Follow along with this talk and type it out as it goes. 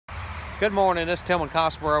Good morning, this is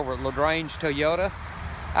Tilmon over at LaGrange Toyota.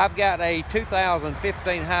 I've got a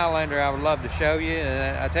 2015 Highlander I would love to show you,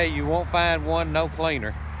 and I tell you, you won't find one no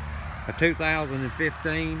cleaner. A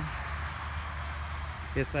 2015.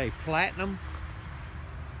 It's a platinum,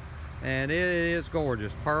 and it is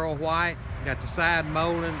gorgeous. Pearl white, got the side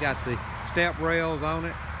molding, got the step rails on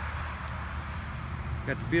it,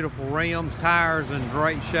 got the beautiful rims, tires in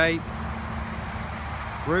great shape.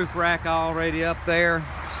 Roof rack already up there,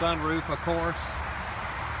 sunroof of course.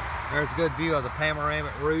 There's a good view of the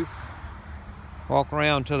panoramic roof. Walk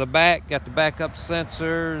around to the back, got the backup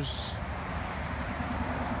sensors.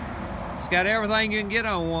 It's got everything you can get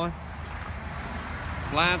on one.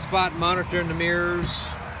 Blind spot monitor in the mirrors.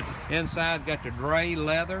 Inside got the gray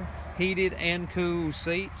leather, heated and cooled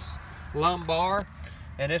seats, lumbar,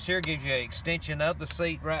 and this here gives you an extension of the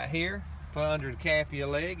seat right here for under the calf of your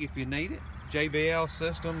leg if you need it. JBL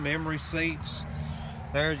system, memory seats.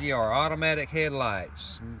 There's your automatic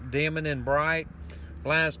headlights, dimming and bright,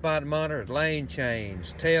 blind spot monitor, lane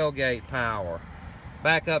change, tailgate power,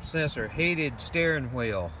 backup sensor, heated steering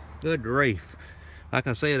wheel. Good grief. Like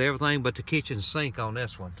I said, everything but the kitchen sink on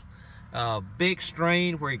this one. Big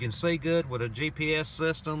screen where you can see good with a GPS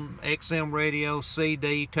system, XM radio,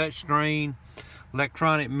 CD, touchscreen,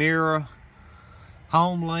 electronic mirror,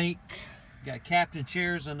 home link. Got captain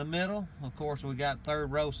chairs in the middle. Of course, we got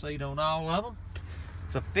third row seat on all of them.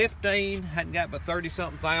 It's a 15, hadn't got but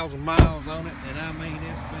 30-something thousand miles on it, and I mean,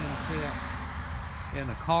 it's been kept in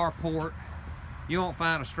the carport. You won't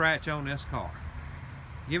find a scratch on this car.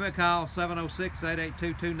 Give me a call,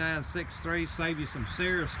 706-882-2963. Save you some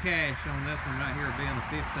serious cash on this one right here being a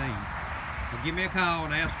 15. So give me a call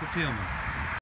and ask for Tilmon.